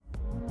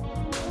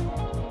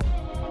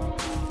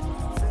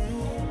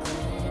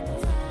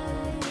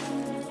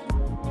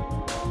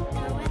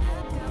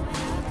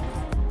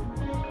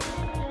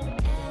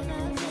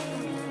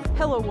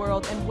Hello,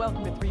 world, and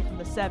welcome to 3 from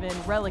the 7,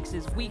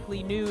 Relics'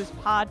 weekly news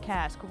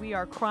podcast. We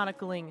are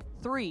chronicling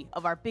 3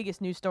 of our biggest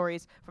news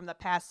stories from the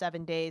past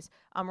 7 days.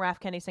 I'm Raf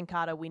Kenny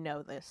Sankata. We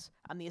know this.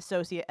 I'm the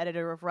associate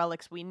editor of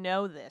Relics. We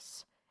know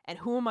this. And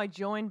who am I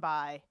joined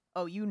by?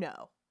 Oh, you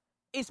know.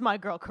 It's my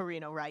girl,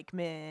 Karina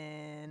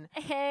Reichman.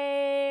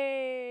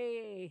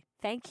 Hey!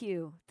 Thank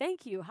you.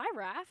 Hi,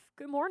 Raf.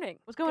 Good morning.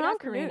 What's going Good on,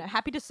 afternoon. Karina?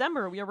 Happy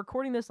December. We are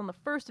recording this on the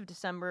 1st of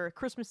December.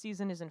 Christmas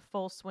season is in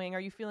full swing.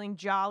 Are you feeling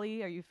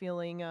jolly? Are you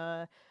feeling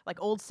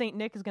like old Saint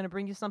Nick is going to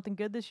bring you something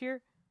good this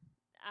year?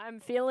 I'm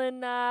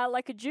feeling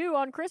like a Jew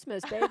on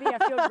Christmas, baby. I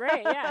feel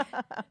great, yeah.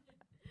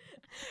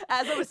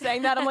 As I was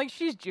saying that, I'm like,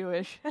 she's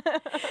Jewish. You're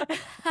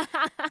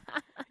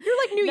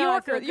like New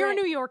Yorker. You're a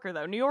New Yorker,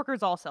 though. New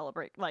Yorkers all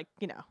celebrate. Like,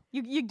 you know,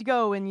 you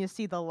go and you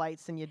see the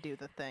lights and you do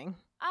the thing.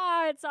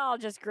 Oh, it's all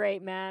just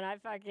great, man.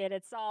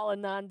 It's all a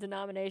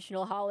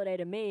non-denominational holiday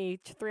to me.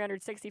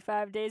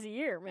 365 days a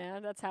year,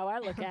 man. That's how I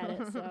look at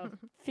it. So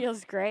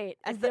feels great.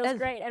 Feels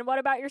great. And what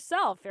about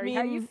yourself? How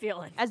are you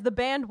feeling? As the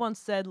band once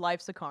said,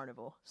 life's a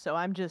carnival. So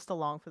I'm just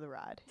along for the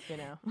ride, you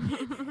know.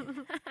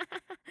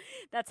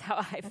 That's how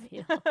I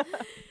feel.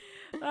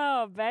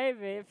 Oh,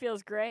 baby. It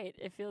feels great.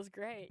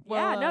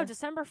 Well, yeah, no,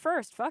 December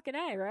 1st. Fucking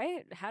A,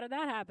 right? How did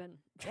that happen?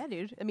 Yeah,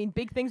 dude. I mean,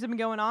 big things have been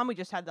going on. We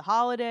just had the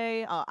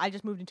holiday. I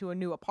just moved into a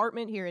new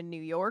apartment here in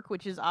New York,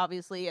 which is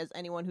obviously, as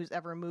anyone who's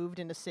ever moved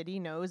in a city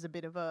knows, a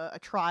bit of a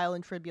trial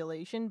and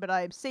tribulation. But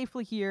I am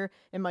safely here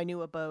in my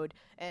new abode.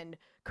 And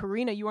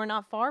Karina, you are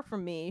not far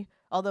from me,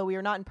 although we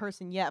are not in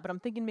person yet. But I'm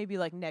thinking maybe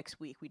like next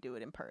week we do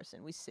it in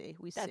person. We see.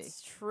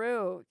 That's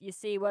true. You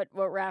see, what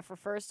Raf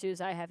refers to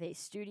is I have a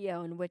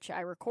studio in which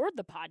I record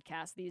the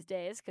podcast these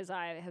days because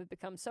I have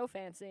become so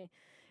fancy.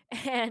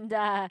 And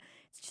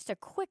it's just a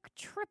quick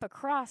trip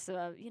across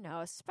a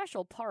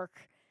special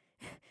park,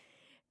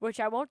 which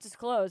I won't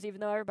disclose,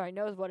 even though everybody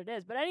knows what it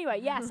is. But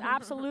anyway, yes,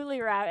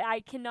 absolutely, Raf. I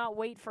cannot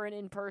wait for an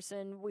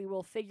in-person. We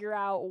will figure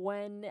out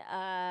when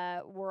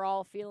we're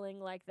all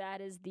feeling like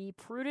that is the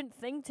prudent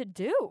thing to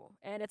do.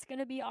 And it's going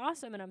to be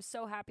awesome. And I'm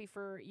so happy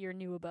for your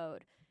new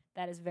abode.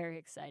 That is very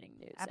exciting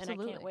news.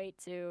 Absolutely. And I can't wait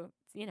to,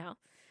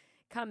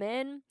 come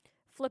in,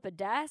 flip a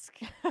desk,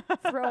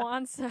 throw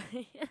on some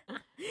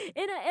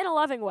in a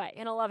loving way,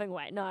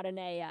 not in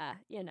a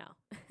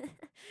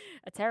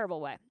a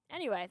terrible way.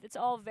 Anyway, it's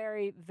all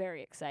very,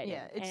 very exciting.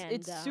 Yeah,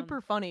 it's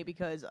super funny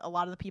because a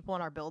lot of the people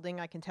in our building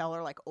I can tell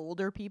are like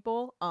older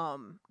people.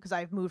 Because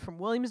I've moved from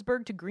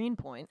Williamsburg to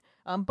Greenpoint,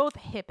 both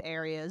hip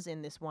areas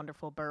in this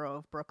wonderful borough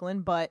of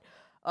Brooklyn, but.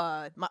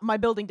 My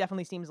building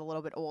definitely seems a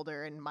little bit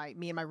older, and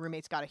me and my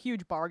roommates got a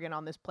huge bargain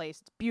on this place.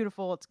 It's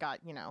beautiful. It's got,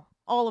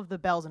 all of the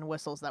bells and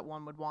whistles that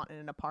one would want in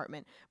an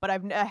apartment. But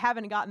I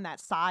haven't gotten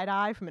that side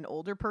eye from an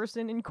older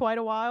person in quite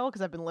a while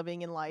because I've been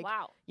living in like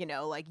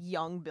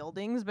young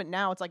buildings. But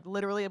now it's like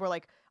literally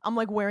I'm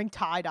like wearing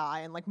tie dye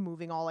and like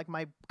moving all like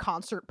my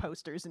concert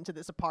posters into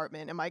this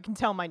apartment, and I can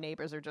tell my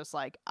neighbors are just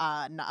like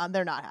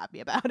they're not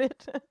happy about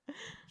it.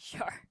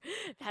 Sure,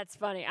 that's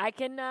funny. I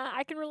can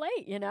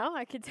relate.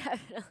 I can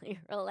definitely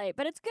relate.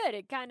 But it's good.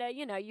 It kind of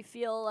you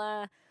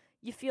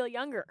feel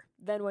younger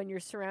than when you're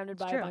surrounded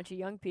by a bunch of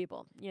young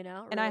people, Really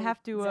and I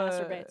have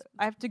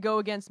to go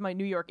against my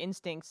New York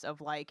instincts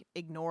of like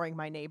ignoring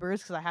my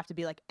neighbors because I have to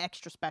be like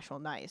extra special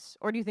nice.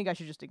 Or do you think I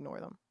should just ignore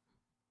them?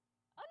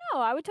 Oh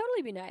no, I would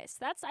totally be nice.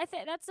 I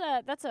think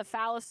that's a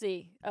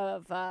fallacy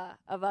of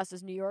us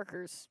as New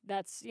Yorkers.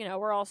 That's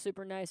we're all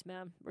super nice,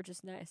 man. We're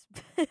just nice.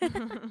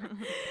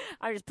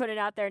 I'm just putting it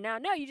out there now.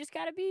 No, you just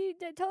gotta be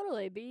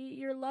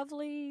your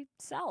lovely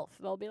self.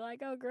 They'll be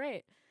like, oh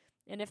great.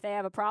 And if they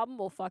have a problem,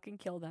 we'll fucking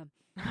kill them.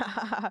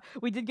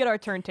 We did get our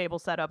turntable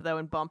set up, though,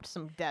 and bumped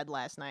some dead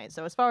last night.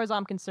 So as far as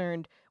I'm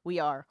concerned, we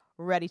are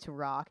ready to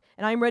rock.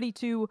 And I'm ready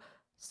to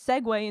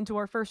segue into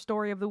our first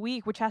story of the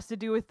week, which has to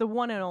do with the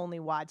one and only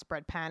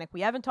widespread panic.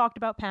 We haven't talked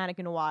about panic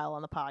in a while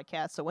on the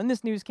podcast. So when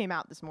this news came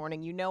out this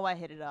morning, I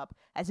hit it up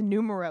as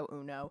numero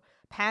uno.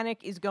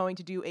 Panic is going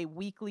to do a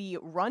weekly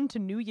Run to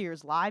New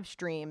Year's live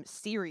stream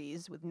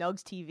series with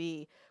Nugs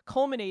TV,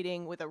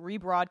 culminating with a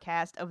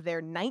rebroadcast of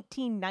their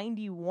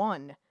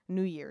 1991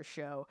 New Year's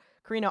show.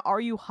 Karina, are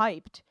you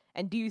hyped?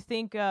 And do you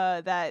think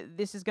that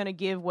this is going to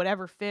give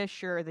whatever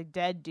Fish or the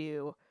Dead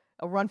do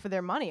a run for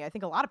their money? I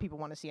think a lot of people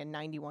want to see a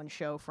 91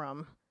 show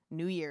from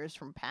New Year's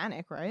from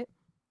Panic, right?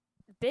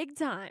 Big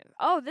time.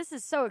 Oh, this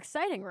is so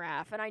exciting,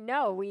 Raf. And I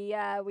know we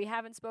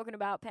haven't spoken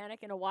about Panic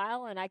in a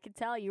while, and I could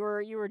tell you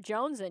were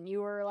jonesing.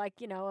 You were like,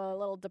 a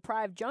little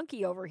deprived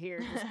junkie over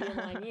here, just being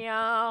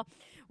like,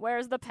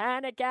 where's the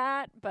Panic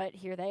at? But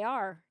here they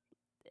are.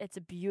 It's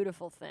a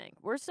beautiful thing.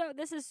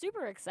 This is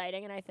super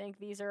exciting, and I think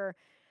these are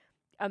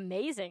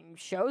amazing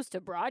shows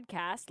to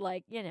broadcast.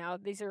 Like,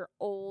 these are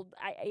old.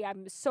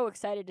 I'm so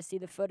excited to see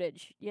the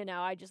footage.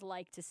 I just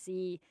like to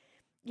see,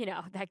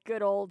 that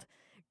good old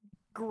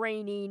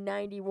grainy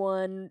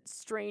 91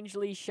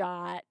 strangely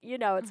shot.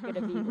 It's going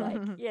to be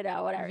like,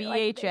 whatever. VHS.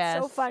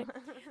 Like,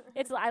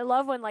 it's so fun. I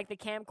love when like the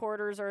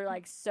camcorders are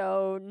like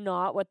so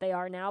not what they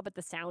are now, but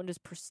the sound is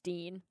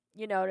pristine.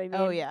 You know what I mean?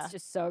 Oh, yeah. It's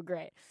just so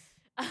great.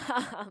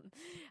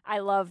 I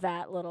love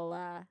that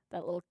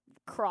little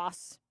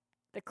cross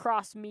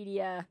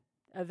media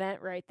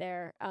event right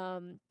there.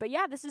 But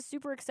yeah, this is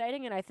super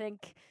exciting, and I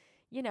think,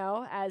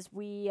 as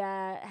we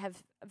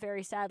have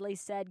very sadly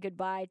said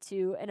goodbye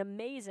to an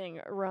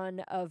amazing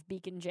run of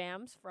Beacon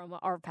Jams from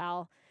our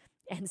pal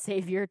and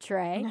savior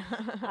Trey,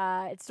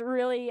 it's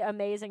really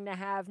amazing to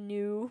have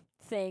new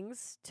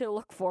things to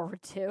look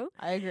forward to.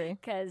 I agree.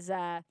 Because,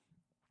 I'm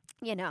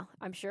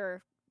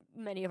sure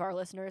many of our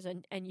listeners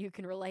and you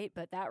can relate,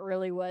 but that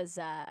really was,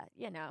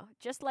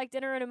 just like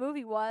dinner and a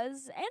movie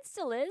was, and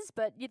still is,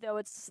 but,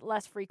 it's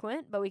less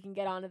frequent, but we can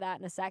get onto that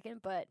in a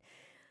second. But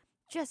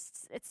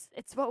just,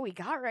 it's what we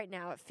got right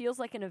now. It feels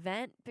like an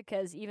event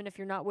because even if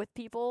you're not with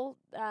people,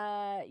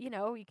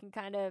 you can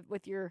kind of,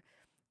 with your,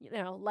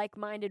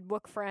 like-minded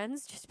book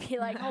friends, just be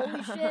like,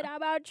 holy shit, how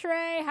about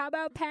Trey? How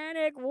about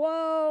Panic?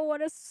 Whoa,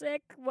 what a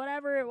sick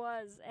whatever it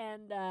was.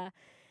 And,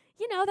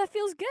 that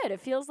feels good. It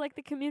feels like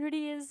the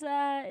community is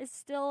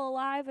still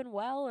alive and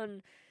well,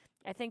 and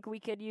I think we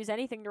could use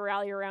anything to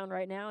rally around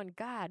right now. And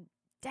god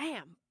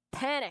damn,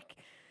 Panic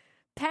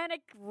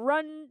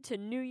run to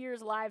New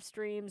Year's live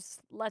streams.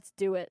 Let's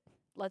do it.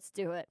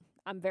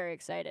 I'm very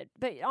excited.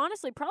 But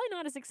honestly, probably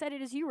not as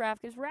excited as you, Raph,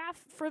 because Raph,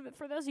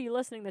 for those of you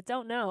listening that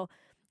don't know,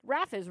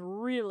 Raph is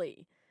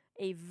really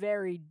a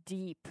very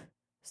deep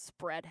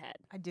spread head.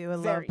 I do. I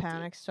love Very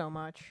Panic so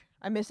much.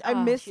 I miss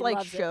she like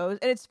loves it. shows,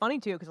 and it's funny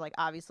too because like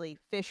obviously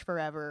Fish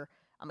Forever.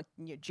 I'm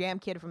a jam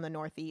kid from the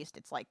Northeast.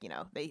 It's like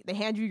they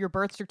hand you your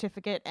birth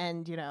certificate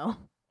and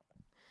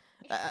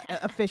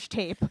a fish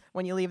tape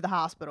when you leave the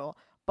hospital.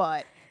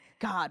 But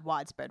God,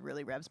 Widespread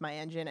really revs my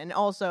engine, and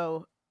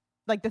also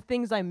like the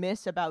things I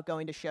miss about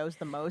going to shows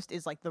the most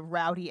is like the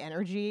rowdy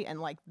energy and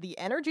like the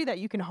energy that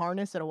you can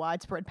harness at a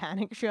Widespread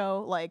Panic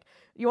show. Like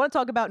you want to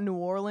talk about New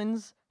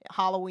Orleans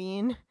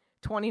Halloween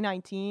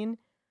 2019.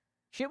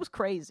 Shit was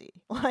crazy.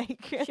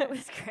 Like Shit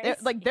was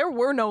crazy. there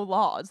were no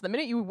laws. The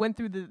minute you went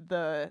through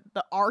the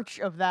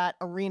arch of that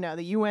arena,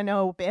 the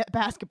UNO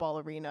basketball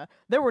arena,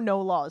 there were no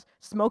laws.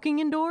 Smoking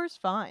indoors,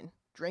 fine.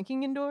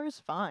 Drinking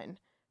indoors, fine.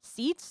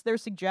 Seats,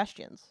 there's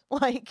suggestions.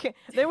 Like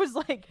there was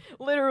like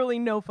literally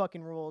no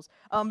fucking rules.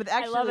 But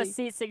actually, I love a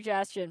seat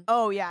suggestion.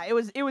 Oh yeah, it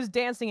was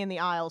dancing in the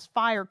aisles.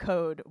 Fire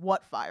code.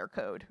 What fire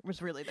code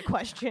was really the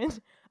question.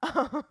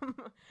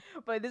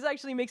 But this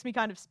actually makes me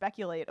kind of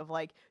speculate of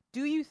like,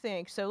 do you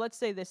think, so let's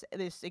say this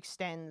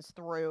extends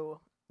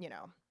through,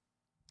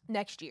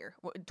 next year.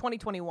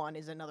 2021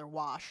 is another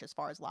wash as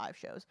far as live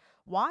shows.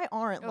 Why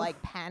aren't like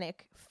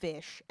Panic,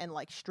 Fish, and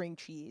like String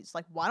Cheese,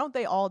 like why don't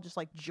they all just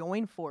like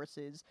join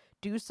forces,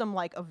 do some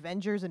like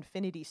Avengers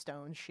Infinity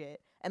Stone shit,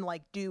 and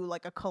like do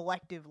like a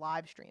collective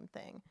live stream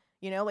thing?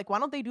 Like why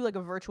don't they do like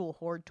a virtual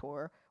Horde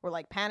tour where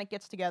like Panic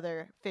gets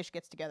together, Fish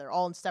gets together,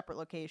 all in separate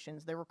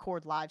locations. They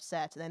record live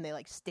sets and then they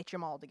like stitch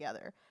them all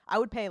together. I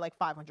would pay like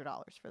 $500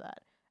 for that.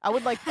 I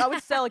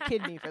would sell a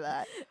kidney for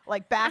that.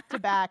 Like back to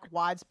back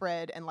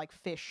Widespread and like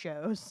Fish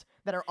shows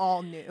that are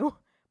all new,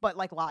 but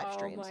like live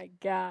streams. Oh my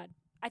god.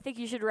 I think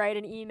you should write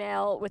an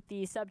email with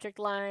the subject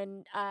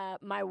line,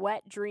 my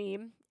wet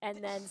dream,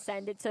 and then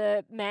send it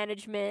to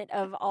management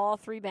of all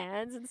three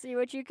bands and see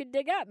what you could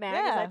dig up, man.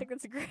 'Cause I think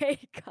that's a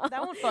great call.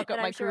 That won't fuck up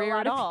And my I'm sure career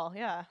at all.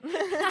 Yeah.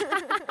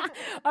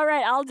 All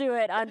right, I'll do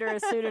it under a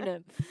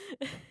pseudonym.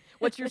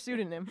 What's your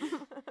pseudonym?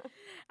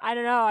 I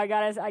don't know. I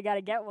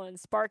gotta get one.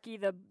 Sparky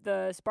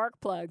the spark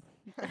plug.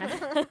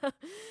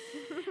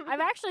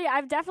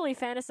 I've definitely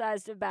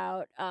fantasized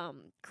about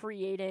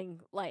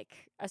creating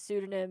like a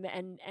pseudonym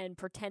and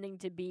pretending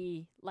to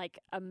be like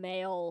a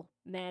male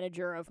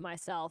manager of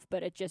myself,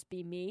 but it just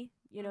be me.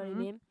 You know what I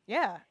mean?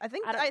 Yeah, I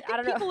think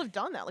don't people know. have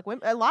done that. Like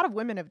a lot of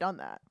women have done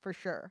that for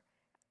sure.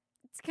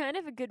 It's kind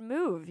of a good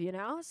move,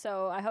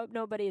 So I hope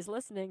nobody is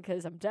listening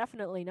because I'm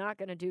definitely not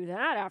going to do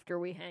that after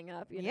we hang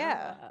up.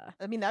 Yeah,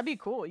 I mean that'd be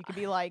cool. You could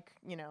be like,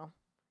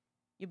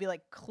 you'd be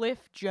like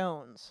Cliff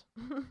Jones,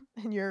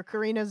 and you're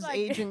Karina's Like-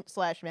 agent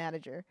 /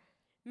 manager.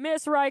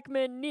 Miss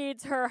Reichman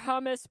needs her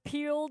hummus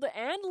peeled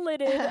and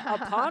lidded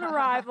upon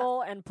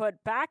arrival and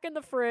put back in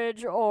the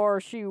fridge,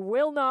 or she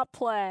will not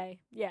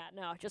play. Yeah,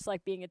 no, just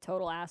like being a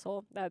total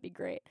asshole. That would be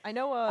great. I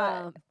know.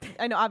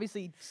 I know.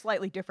 Obviously,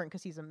 slightly different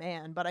because he's a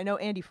man, but I know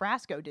Andy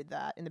Frasco did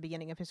that in the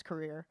beginning of his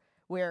career,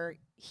 where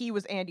he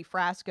was Andy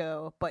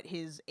Frasco, but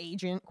his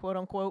agent, quote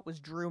unquote, was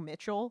Drew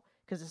Mitchell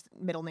because his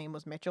middle name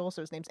was Mitchell,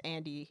 so his name's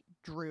Andy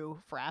Drew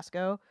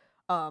Frasco.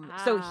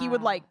 So he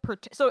would like,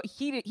 so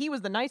he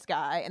was the nice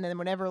guy, and then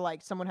whenever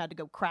like someone had to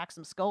go crack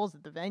some skulls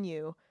at the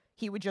venue,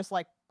 he would just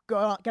like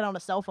get on a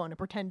cell phone and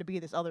pretend to be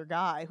this other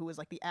guy who was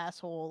like the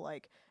asshole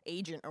like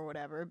agent or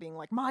whatever, being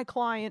like my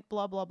client,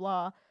 blah blah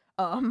blah.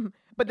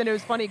 But then it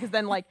was funny because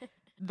then like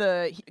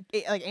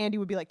like Andy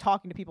would be like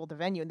talking to people at the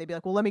venue, and they'd be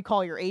like, well, let me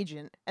call your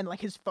agent, and like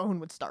his phone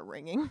would start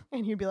ringing,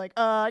 and he'd be like,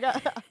 I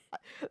got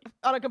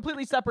on a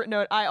completely separate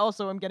note, I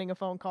also am getting a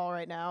phone call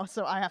right now,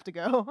 so I have to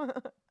go.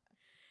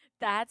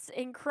 That's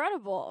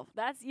incredible.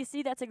 That's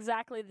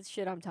exactly the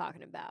shit I'm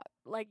talking about.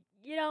 Like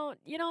you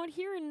don't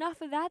hear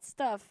enough of that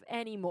stuff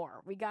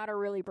anymore. We got to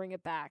really bring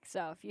it back.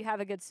 So if you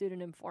have a good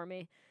pseudonym for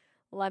me,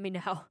 let me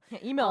know. Yeah,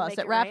 email I'll us make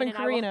at it rain, and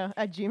I will-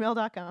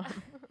 raffandkarina@gmail.com.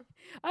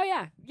 Oh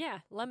yeah,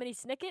 Lemony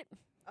Snicket.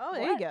 Oh,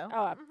 there you What?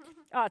 go.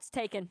 Oh, it's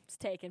taken. It's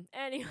taken.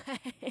 Anyway.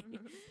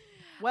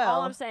 Well,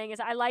 All I'm saying is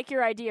I like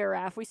your idea,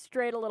 Raph. We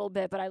strayed a little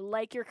bit, but I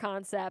like your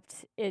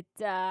concept. And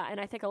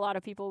I think a lot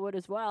of people would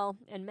as well.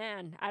 And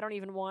man, I don't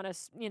even want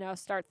to,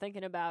 start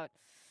thinking about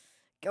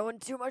going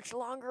too much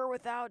longer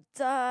without,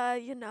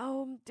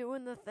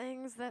 doing the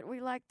things that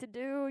we like to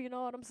do. You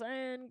know what I'm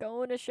saying?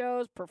 Going to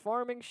shows,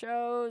 performing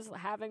shows,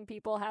 having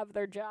people have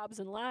their jobs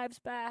and lives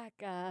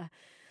back.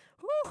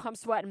 I'm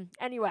sweating.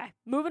 Anyway,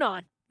 moving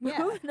on.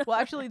 yeah. Well,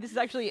 actually, this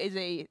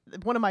is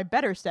one of my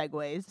better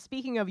segues.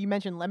 Speaking of, you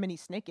mentioned Lemony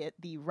Snicket,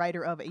 the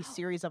writer of A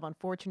Series of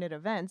Unfortunate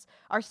Events.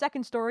 Our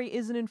second story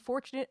is an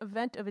unfortunate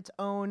event of its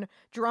own.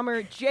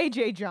 Drummer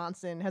J.J.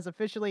 Johnson has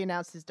officially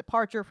announced his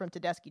departure from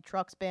Tedeschi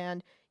Trucks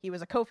Band. He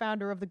was a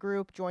co-founder of the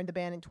group, joined the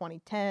band in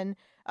 2010.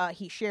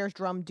 He shared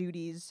drum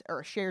duties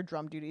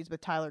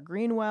with Tyler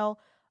Greenwell.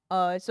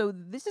 So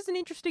this is an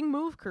interesting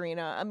move,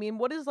 Karina. I mean,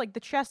 what is like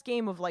the chess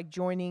game of like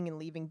joining and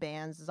leaving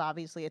bands is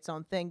obviously its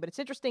own thing, but it's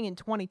interesting in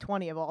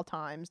 2020 of all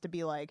times to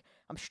be like,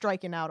 I'm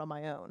striking out on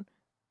my own.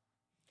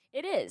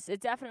 It is. It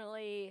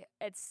definitely.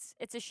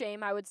 It's a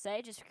shame, I would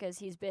say, just because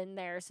he's been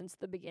there since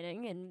the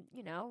beginning, and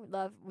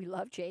we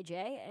love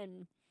JJ,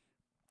 and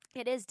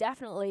it is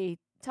definitely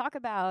talk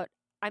about.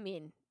 I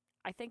mean,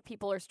 I think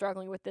people are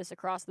struggling with this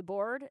across the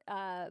board,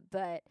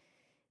 but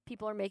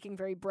people are making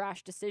very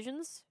brash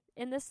decisions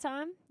in this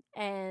time.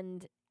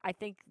 And I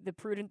think the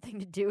prudent thing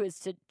to do is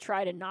to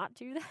try to not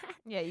do that.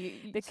 Yeah,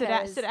 you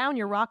because sit down,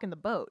 you're rocking the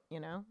boat,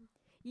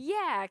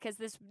 Yeah, because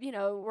this,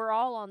 we're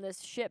all on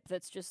this ship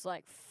that's just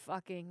like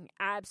fucking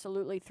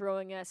absolutely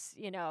throwing us,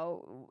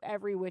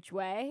 every which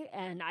way.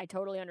 And I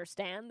totally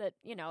understand that,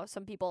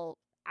 some people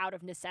out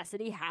of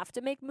necessity have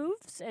to make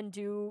moves and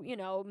do,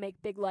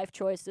 make big life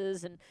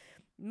choices and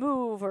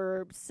move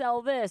or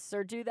sell this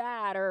or do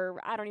that or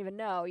I don't even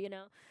know,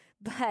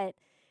 But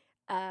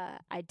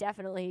I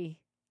definitely,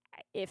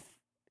 if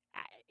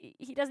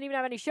he doesn't even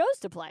have any shows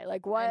to play,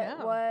 like what,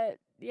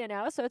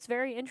 so it's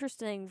very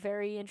interesting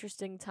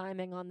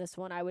timing on this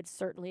one. I would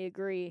certainly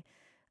agree.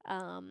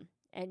 And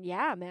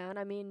yeah, man,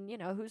 I mean,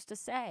 who's to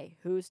say?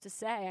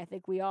 I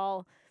think we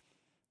all,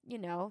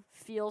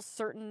 feel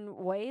certain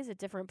ways at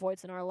different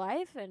points in our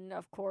life. And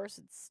of course,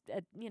 it's,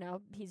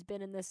 he's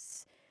been in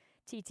this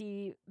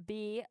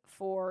TTB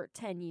for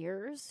 10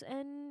 years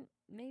and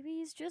maybe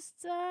he's just,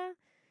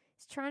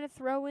 he's trying to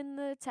throw in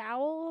the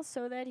towel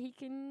so that he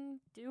can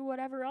do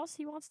whatever else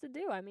he wants to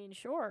do. I mean,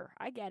 sure,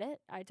 I get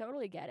it. I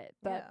totally get it.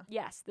 But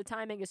yes, the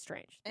timing is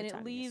strange. And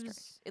it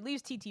leaves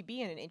TTB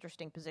in an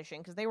interesting position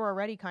because they were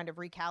already kind of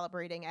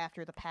recalibrating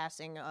after the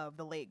passing of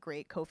the late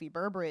great Kofi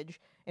Burbridge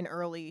in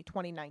early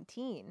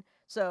 2019.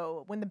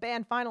 So when the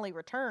band finally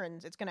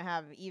returns, it's going to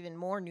have even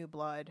more new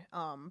blood.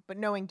 But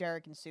knowing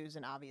Derek and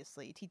Susan,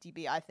 obviously,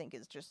 TTB I think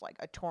is just like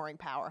a touring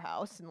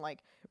powerhouse and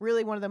like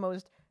really one of the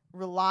most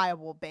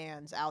reliable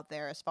bands out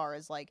there as far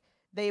as like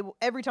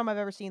every time I've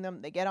ever seen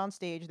them, they get on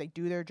stage, they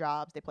do their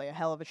jobs, they play a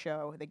hell of a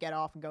show, they get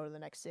off and go to the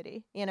next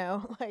city.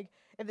 Like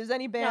if there's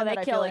any band that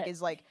I feel like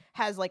is like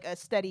has like a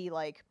steady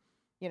like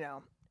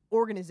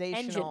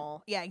organizational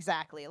engine. Yeah,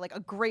 exactly, like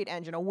a great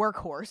engine, a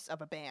workhorse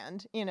of a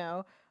band.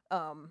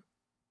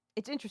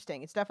 It's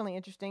interesting. It's definitely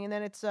interesting, and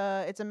then it's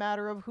a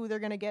matter of who they're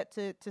gonna get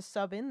to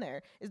sub in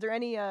there. Is there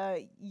any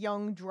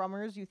young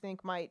drummers you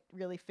think might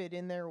really fit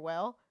in there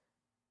well?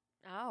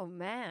 Oh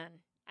man,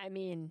 I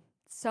mean,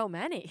 so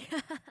many.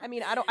 I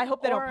mean, I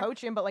hope they don't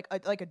poach him, but like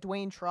a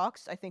Dwayne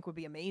Trucks, I think would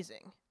be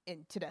amazing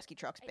in Tedeschi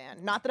Trucks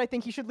Band. Not that I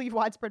think he should leave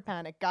Widespread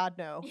Panic. God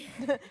no,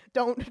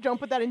 don't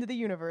put that into the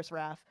universe,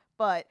 Raph.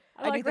 But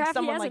I do think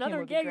someone like him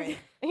would be great.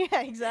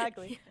 Yeah,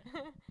 exactly.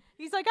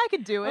 He's like, I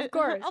could do it. Of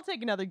course, I'll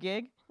take another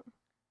gig.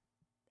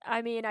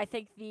 I mean, I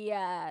think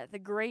the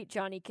great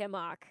Johnny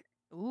Kimmock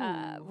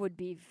would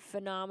be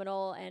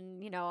phenomenal,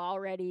 and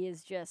already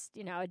is just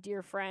a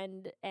dear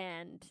friend,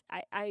 and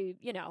I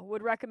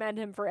would recommend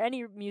him for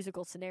any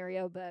musical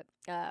scenario. But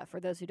for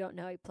those who don't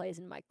know, he plays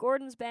in Mike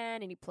Gordon's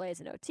band, and he plays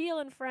in O'Teal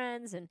and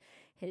Friends, and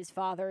his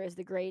father is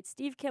the great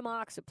Steve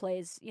Kimmock, so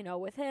plays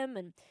with him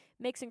and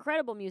makes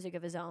incredible music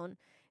of his own,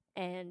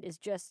 and is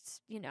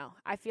just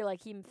I feel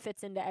like he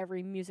fits into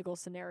every musical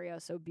scenario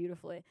so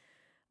beautifully.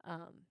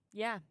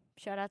 Yeah.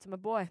 Shout out to my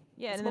boy.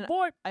 Yeah, it's and my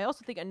boy. I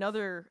also think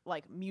another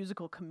like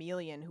musical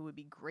chameleon who would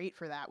be great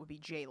for that would be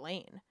Jay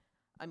Lane.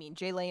 I mean,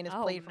 Jay Lane has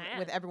played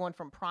with everyone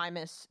from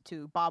Primus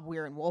to Bob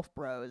Weir and Wolf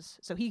Bros,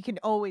 so he can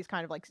always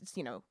kind of like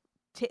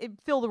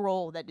fill the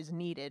role that is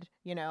needed.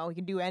 He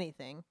can do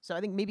anything. So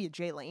I think maybe a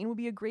Jay Lane would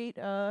be a great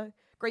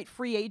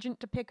free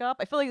agent to pick up.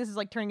 I feel like this is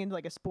like turning into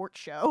like a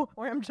sports show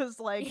where I'm just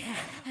like,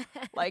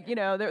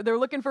 they're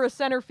looking for a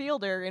center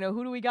fielder.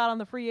 Who do we got on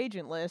the free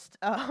agent list?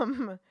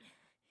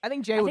 I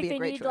think Jay would be a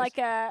great choice.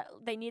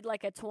 They need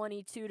like a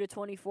 22 to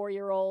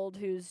 24-year-old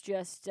who's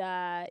just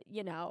young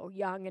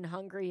and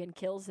hungry and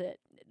kills it,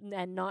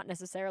 and not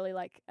necessarily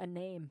like a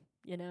name.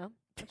 you know?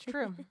 That's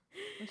true.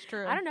 That's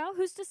true. I don't know.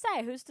 Who's to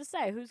say? Who's to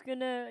say? Who's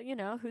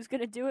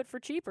gonna do it for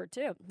cheaper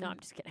too? No, I'm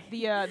just kidding.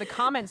 The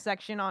comment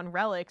section on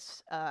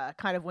Relics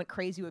kind of went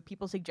crazy with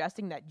people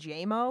suggesting that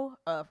J-Mo,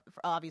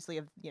 obviously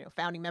a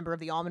founding member of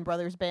the Allman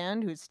Brothers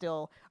Band, who's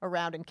still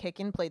around and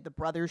kicking, played the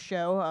Brothers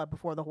show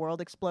before the world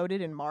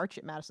exploded in March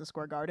at Madison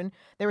Square Garden.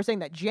 They were saying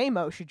that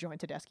J-Mo should join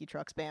Tedeschi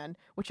Trucks Band,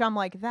 which I'm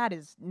like, that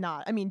is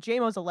not. I mean,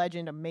 J-Mo's a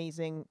legend,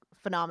 amazing,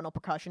 phenomenal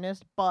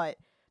percussionist, but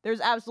there's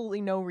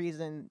absolutely no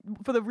reason,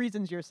 for the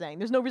reasons you're saying,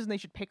 there's no reason they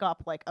should pick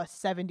up like a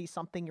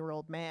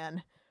 70-something-year-old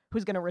man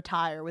who's going to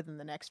retire within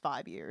the next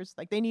 5 years.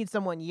 Like, they need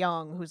someone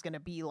young who's going to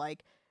be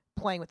like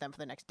playing with them for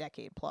the next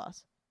decade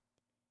plus.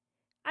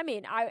 I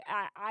mean,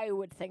 I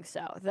would think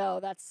so, though.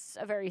 That's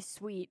a very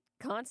sweet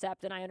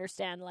concept, and I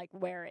understand like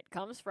where it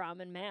comes from.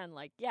 And man,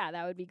 like, yeah,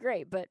 that would be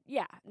great. But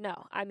yeah,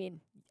 no, I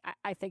mean,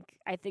 I think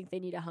they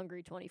need a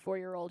hungry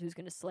 24-year-old who's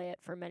going to slay it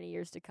for many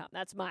years to come.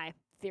 That's my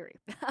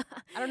theory.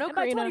 I don't know, and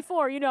by Karina.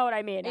 24, you know what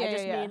I mean. Yeah, I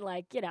just yeah. mean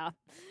like, Karina,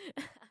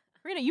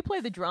 you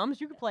play the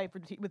drums. You could play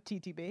with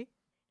TTB.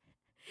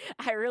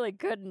 I really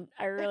couldn't.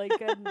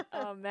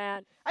 Oh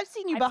man, I've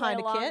seen you I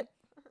behind play a along- kit.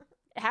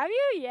 Have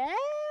you?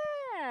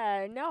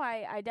 Yeah. No,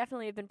 I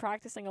definitely have been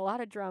practicing a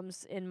lot of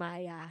drums in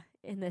my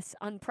in this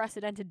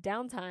unprecedented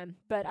downtime.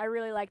 But I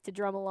really like to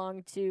drum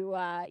along to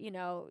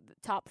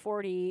top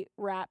 40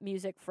 rap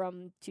music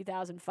from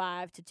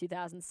 2005 to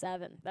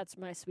 2007. That's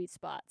my sweet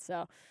spot.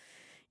 So,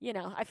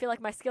 I feel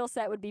like my skill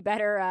set would be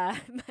better.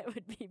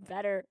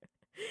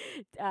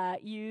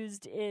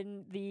 Used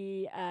in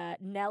the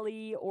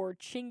Nelly or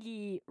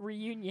Chingy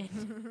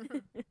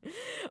reunion,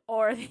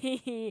 or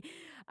the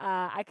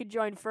I could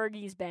join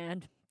Fergie's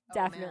band.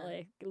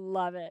 Definitely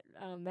love it.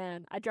 Oh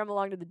man, I drum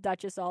along to the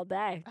Duchess all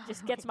day.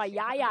 Just gets my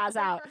yayas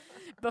out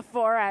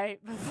before I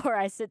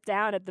sit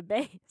down at the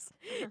bass.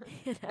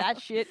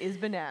 That shit is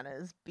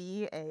bananas.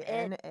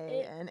 Bananas.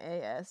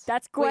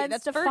 That's Gwen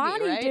that's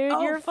Stefani, Fergie, right? dude.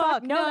 Oh, You're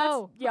fuck,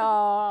 no. That's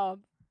yo.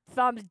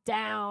 Thumbs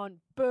down.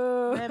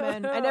 Boo. Yeah,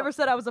 man. I never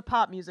said I was a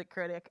pop music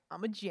critic.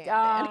 I'm a jam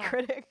band Oh.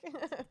 critic.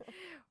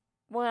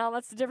 Well,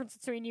 that's the difference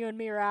between you and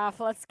me,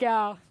 Ralph. Let's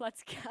go.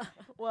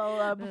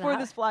 Well, before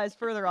this flies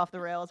further off the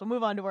rails, we'll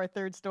move on to our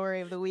third story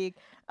of the week.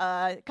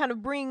 Kind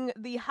of bring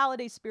the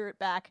holiday spirit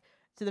back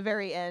to the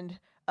very end.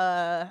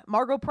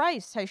 Margo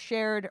Price has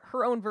shared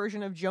her own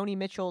version of Joni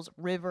Mitchell's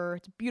River.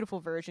 It's a beautiful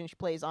version. She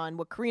plays on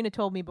what Karina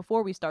told me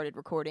before we started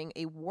recording,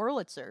 a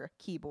Wurlitzer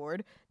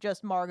keyboard,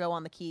 just Margo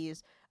on the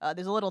keys.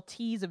 There's a little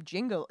tease of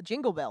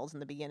jingle bells in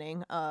the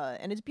beginning,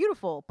 and it's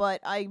beautiful. But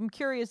I'm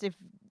curious if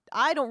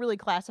I don't really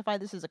classify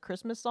this as a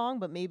Christmas song,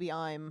 but maybe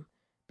I'm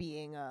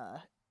being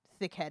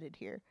thick-headed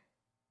here.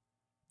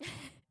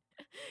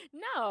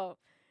 No,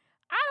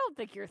 I don't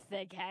think you're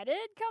thick-headed.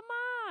 Come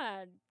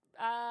on.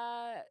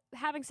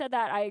 Having said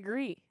that, I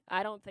agree.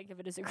 I don't think of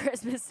it as a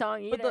Christmas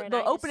song either. But and the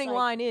I just, opening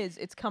line is,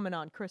 "It's coming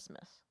on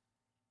Christmas."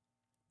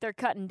 They're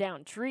cutting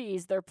down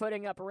trees, they're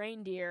putting up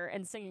reindeer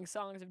and singing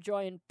songs of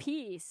joy and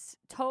peace.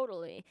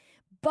 Totally.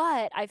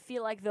 But I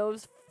feel like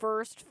those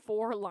first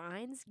 4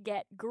 lines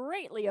get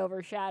greatly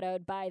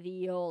overshadowed by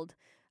the old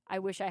 "I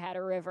wish I had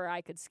a river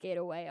I could skate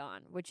away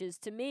on," which is,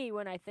 to me,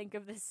 when I think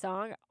of this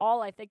song,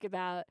 all I think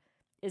about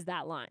is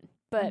that line.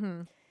 But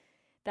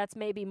that's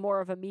maybe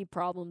more of a me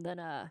problem than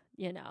a,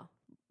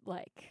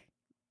 like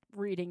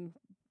reading,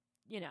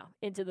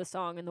 into the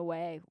song in the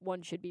way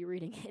one should be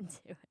reading into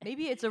it.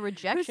 Maybe it's a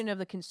rejection of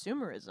the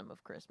consumerism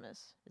of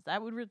Christmas. Is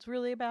that what it's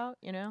really about,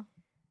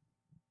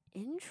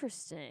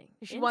 Interesting.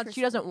 She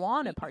doesn't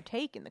want to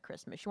partake in the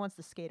Christmas. She wants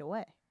to skate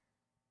away.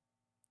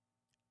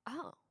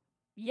 Oh,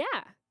 yeah.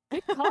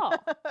 Good call.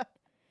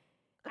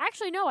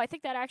 Actually, no, I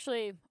think that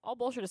all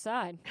bullshit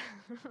aside,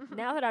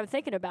 now that I'm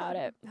thinking about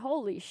it,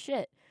 holy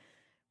shit.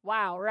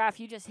 Wow, Raph,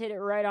 you just hit it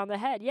right on the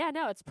head. Yeah,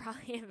 no, it's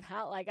probably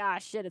about like,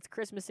 shit, it's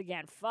Christmas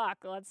again. Fuck,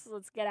 let's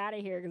get out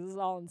of here because this is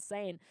all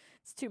insane.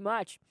 It's too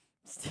much.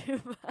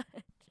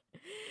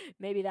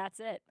 Maybe that's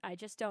it. I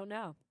just don't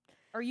know.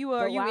 Are you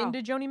But wow.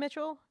 into Joni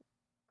Mitchell,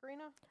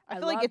 Karina? I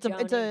feel like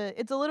love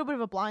it's a little bit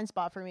of a blind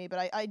spot for me,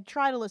 but I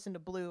try to listen to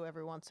Blue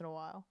every once in a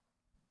while.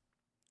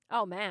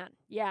 Oh man,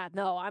 yeah,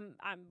 no, I'm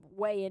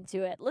way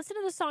into it. Listen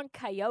to the song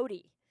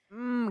Coyote.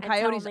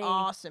 Coyote's tell me-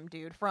 awesome,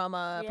 dude. From the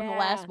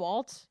Last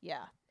Waltz,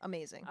 yeah,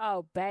 amazing.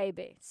 Oh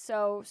baby,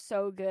 so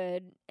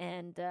good,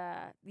 and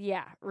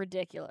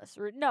ridiculous.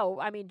 No,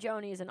 I mean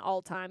Joni is an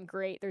all-time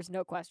great. There's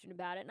no question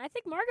about it, and I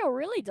think Margo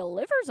really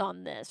delivers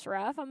on this,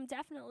 Ref. I'm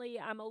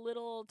a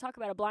little, talk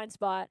about a blind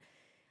spot.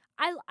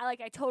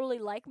 I totally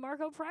like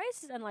Margo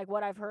Price, and like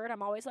what I've heard,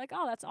 I'm always like,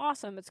 oh, that's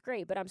awesome, it's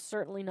great, but I'm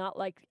certainly not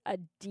like a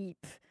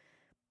deep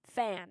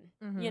fan.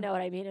 You know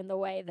what I mean, in the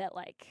way that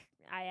like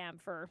I am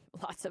for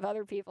lots of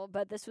other people.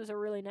 But this was a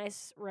really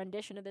nice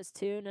rendition of this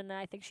tune, and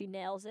I think she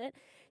nails it.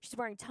 She's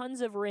wearing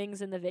tons of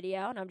rings in the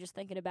video, and I'm just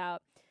thinking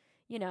about,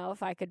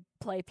 if I could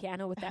play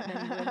piano with that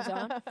many rings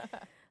on.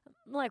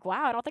 like,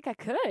 wow, I don't think I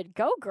could.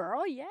 Go,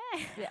 girl. Yeah.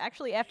 Yeah,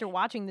 actually, after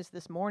watching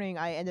this morning,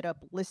 I ended up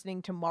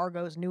listening to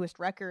Margot's newest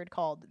record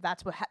called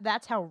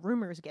That's How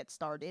Rumors Get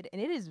Started,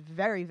 and it is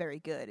very, very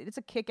good. It's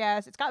a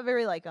kick-ass. It's got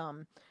very like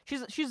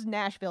she's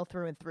Nashville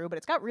through and through, but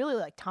it's got really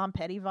like Tom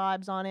Petty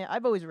vibes on it.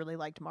 I've always really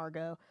liked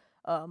Margot.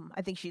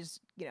 I think she's,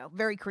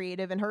 very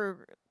creative, and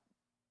her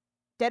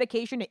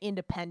dedication to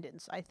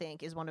independence, I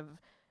think, is one of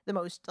the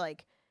most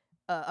like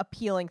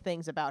appealing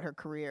things about her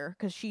career,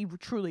 because she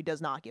truly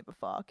does not give a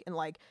fuck. And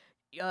like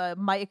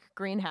Mike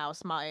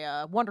Greenhouse,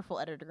 my wonderful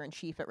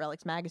editor-in-chief at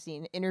Relics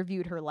Magazine,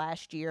 interviewed her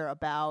last year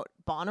about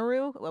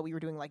Bonnaroo. Well, we were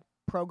doing like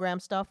program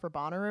stuff for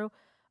Bonnaroo,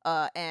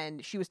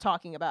 and she was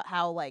talking about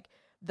how like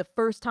the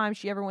first time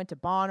she ever went to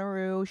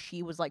Bonnaroo,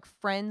 she was like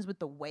friends with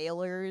the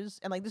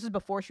Wailers, and like this is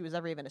before she was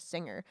ever even a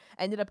singer.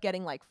 Ended up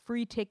getting like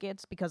free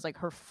tickets because like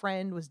her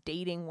friend was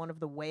dating one of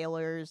the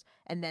Wailers,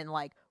 and then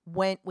like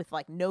went with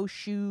like no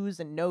shoes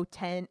and no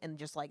tent and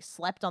just like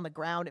slept on the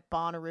ground at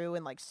Bonnaroo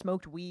and like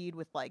smoked weed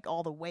with like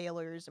all the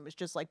Wailers, and was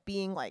just like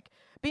being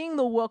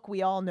the wook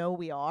we all know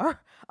we are.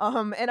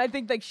 And I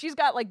think like she's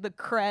got like the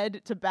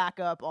cred to back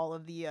up all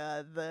of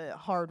the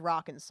hard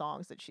rockin'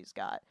 songs that she's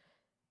got.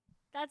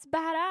 That's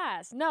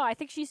badass. No, I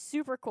think she's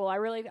super cool.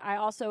 I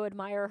also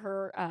admire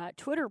her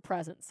Twitter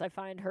presence. I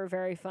find her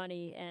very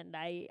funny, and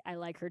I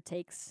like her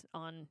takes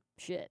on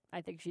shit.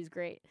 I think she's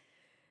great.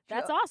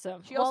 That's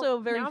awesome. She also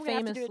very now I'm gonna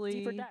have to do a famously,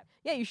 deeper dive.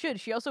 yeah, you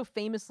should. She also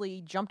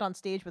famously jumped on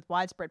stage with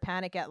Widespread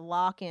Panic at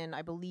Lock in,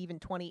 I believe, in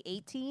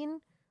 2018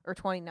 or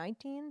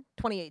 2019,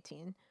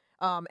 2018.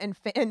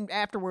 And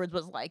afterwards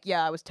was like,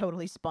 yeah, I was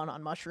totally spun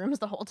on mushrooms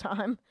the whole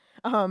time.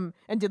 And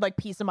did like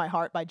 "Piece of My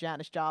Heart" by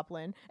Janis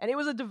Joplin, and it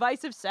was a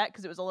divisive set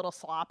because it was a little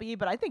sloppy,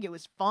 but I think it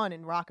was fun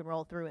and rock and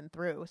roll through and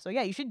through. So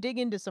yeah, you should dig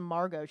into some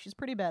Margot. She's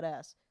pretty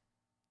badass.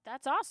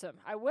 That's awesome.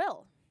 I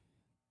will.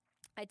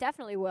 I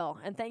definitely will.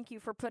 And thank you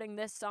for putting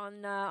this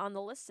on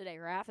the list today,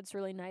 Raph. It's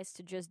really nice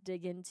to just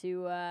dig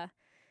into a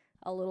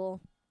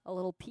little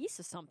piece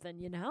of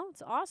something.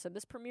 It's awesome.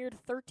 This premiered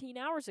 13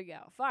 hours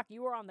ago. Fuck,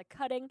 you were on the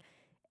cutting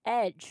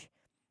edge.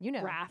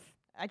 Raph.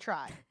 I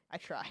try.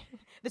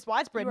 This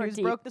Widespread news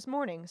broke this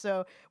morning,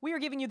 so we are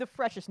giving you the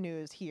freshest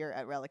news here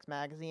at Relics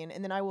Magazine,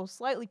 and then I will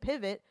slightly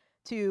pivot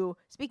to,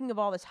 speaking of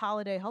all this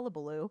holiday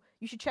hullabaloo,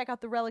 you should check out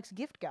the Relics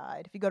gift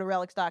guide. If you go to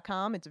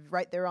relics.com, it's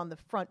right there on the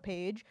front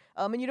page,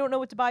 and you don't know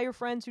what to buy your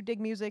friends who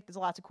dig music, there's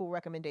lots of cool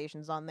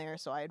recommendations on there,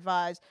 so I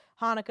advise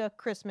Hanukkah,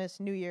 Christmas,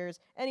 New Year's,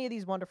 any of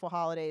these wonderful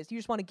holidays. You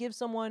just want to give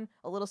someone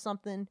a little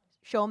something,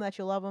 show them that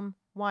you love them,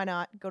 why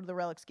not? Go to the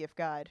Relics gift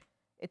guide.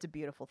 It's a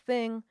beautiful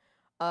thing.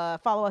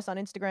 Follow us on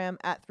Instagram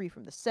at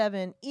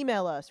 3from7.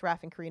 Email us,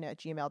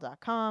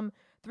 raffandkarina@gmail.com.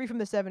 3 from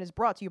the 7 is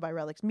brought to you by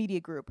Relics Media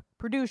Group.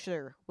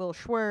 Producer, Will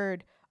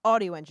Schwerd.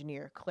 Audio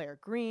engineer, Claire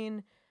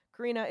Green.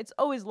 Karina, it's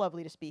always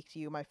lovely to speak to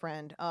you, my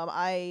friend.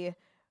 I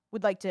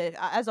would like to,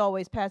 as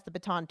always, pass the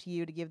baton to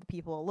you to give the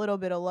people a little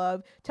bit of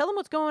love. Tell them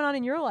what's going on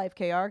in your life,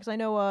 KR, because I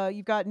know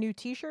you've got new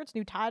t-shirts,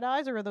 new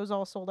tie-dyes, or are those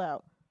all sold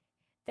out?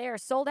 They are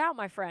sold out,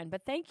 my friend,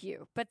 but thank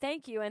you. And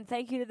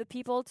thank you to the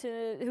people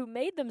who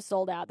made them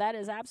sold out. That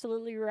is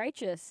absolutely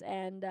righteous.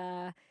 And,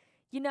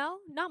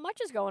 not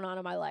much is going on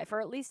in my life, or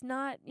at least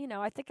not,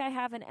 I think I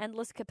have an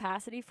endless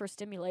capacity for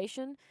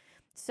stimulation.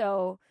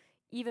 So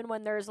even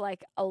when there's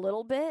like a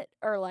little bit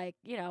or like,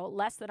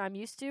 less than I'm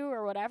used to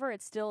or whatever,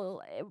 it's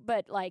still,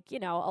 but like, a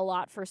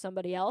lot for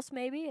somebody else,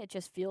 maybe it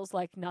just feels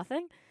like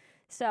nothing.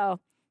 So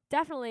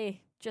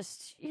definitely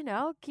just,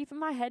 keeping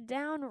my head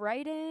down,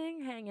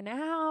 writing, hanging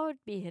out,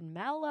 being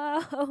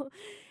mellow,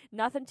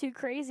 nothing too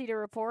crazy to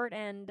report.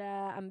 And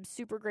I'm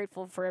super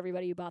grateful for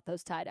everybody who bought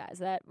those tie-dyes.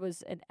 That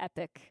was an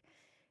epic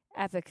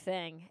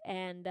thing.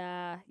 And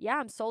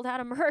I'm sold out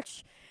of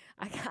merch.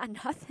 I got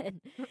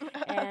nothing.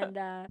 And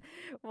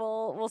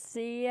we'll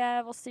see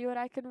what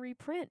I can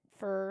reprint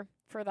for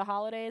the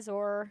holidays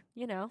or,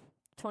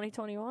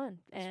 2021.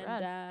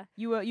 And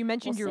you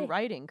mentioned we'll your see.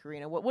 writing,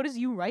 Karina. What does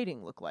you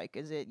writing look like?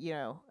 Is it,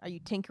 are you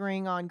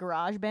tinkering on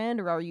GarageBand,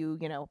 or are you,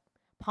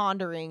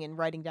 pondering and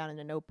writing down in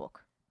a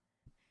notebook?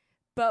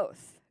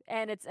 Both.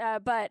 And it's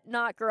but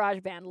not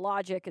GarageBand.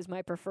 Logic is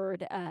my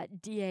preferred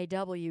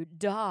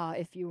DAW,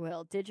 if you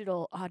will,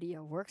 digital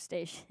audio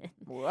workstation.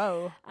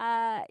 Whoa.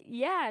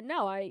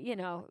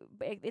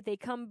 They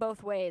come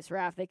both ways,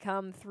 Raph. They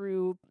come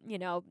through,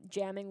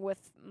 jamming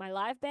with my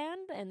live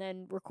band and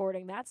then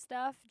recording that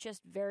stuff,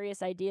 just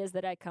various ideas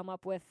that I come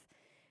up with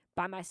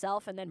by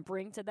myself and then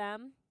bring to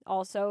them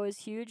also is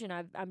huge, and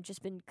I've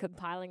just been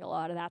compiling a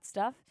lot of that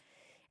stuff.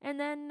 And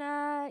then,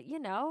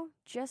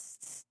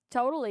 just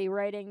totally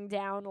writing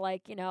down,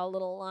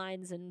 little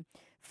lines and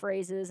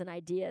phrases and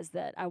ideas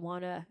that I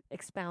want to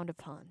expound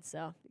upon.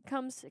 So it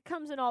comes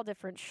in all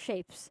different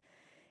shapes.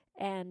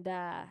 And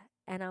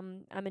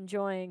I'm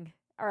enjoying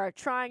or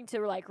trying to,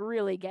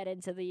 really get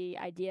into the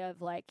idea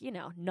of,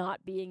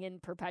 not being in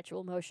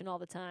perpetual motion all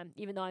the time,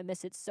 even though I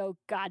miss it so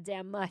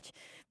goddamn much.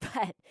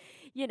 But,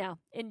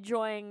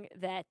 enjoying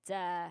that,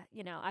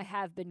 I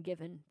have been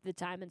given the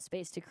time and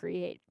space to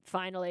create,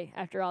 finally,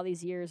 after all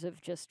these years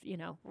of just,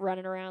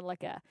 running around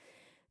like a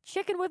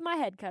chicken with my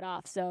head cut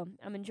off. So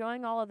I'm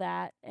enjoying all of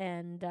that,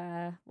 and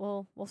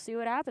we'll see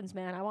what happens,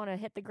 man. I want to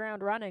hit the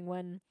ground running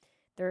when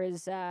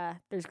there's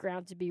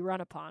ground to be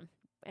run upon,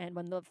 and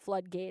when the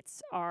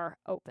floodgates are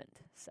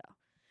opened. So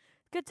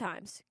good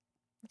times.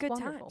 Good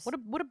Wonderful. times.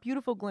 What a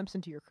beautiful glimpse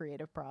into your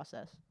creative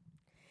process.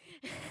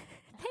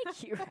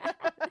 Thank you.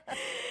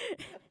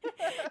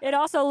 It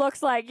also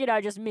looks like,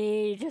 just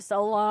me, just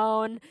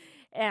alone,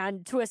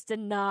 and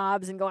twisting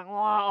knobs and going,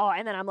 oh,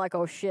 and then I'm like,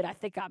 oh shit, I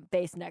think I'm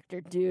bass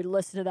nectar, dude.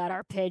 Listen to that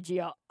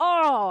arpeggio.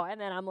 Oh, and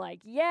then I'm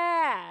like,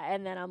 yeah,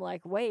 and then I'm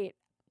like, wait,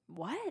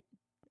 what?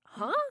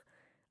 Huh?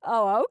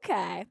 Oh,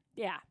 okay.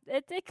 Yeah,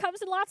 it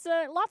comes in lots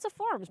of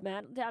forms,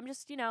 man. I'm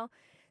just,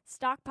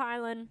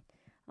 stockpiling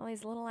all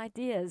these little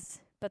ideas.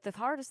 But the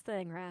hardest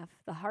thing, Raph,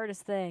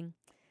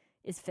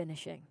 is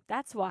finishing.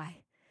 That's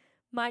why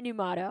my new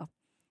motto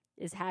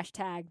is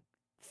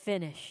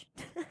 #finish.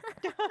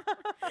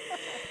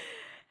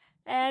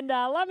 And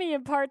let me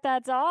impart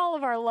that to all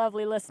of our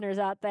lovely listeners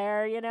out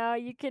there.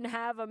 You can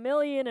have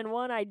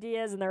 1,000,001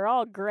 ideas, and they're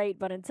all great,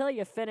 but until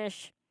you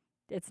finish,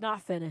 it's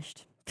not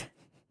finished.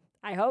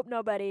 I hope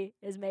nobody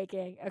is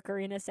making a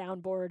Karina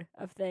soundboard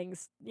of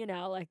things,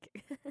 like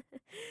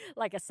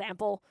like a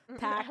sample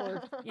pack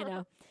or,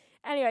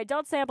 Anyway,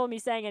 don't sample me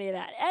saying any of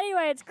that.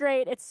 Anyway, it's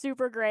great. It's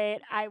super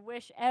great. I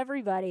wish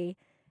everybody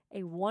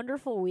a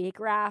wonderful week.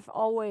 Raph,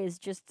 always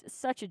just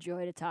such a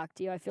joy to talk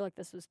to you. I feel like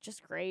this was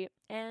just great.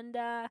 And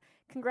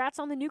congrats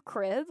on the new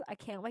crib. I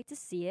can't wait to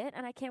see it,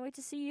 and I can't wait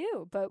to see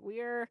you. But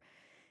we're,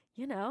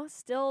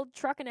 still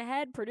trucking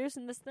ahead,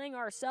 producing this thing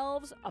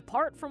ourselves,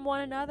 apart from one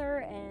another,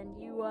 and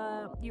you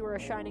are a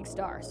shining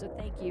star. So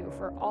thank you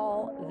for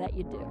all that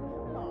you do.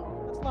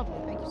 Oh, that's lovely.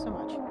 Thank you so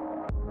much.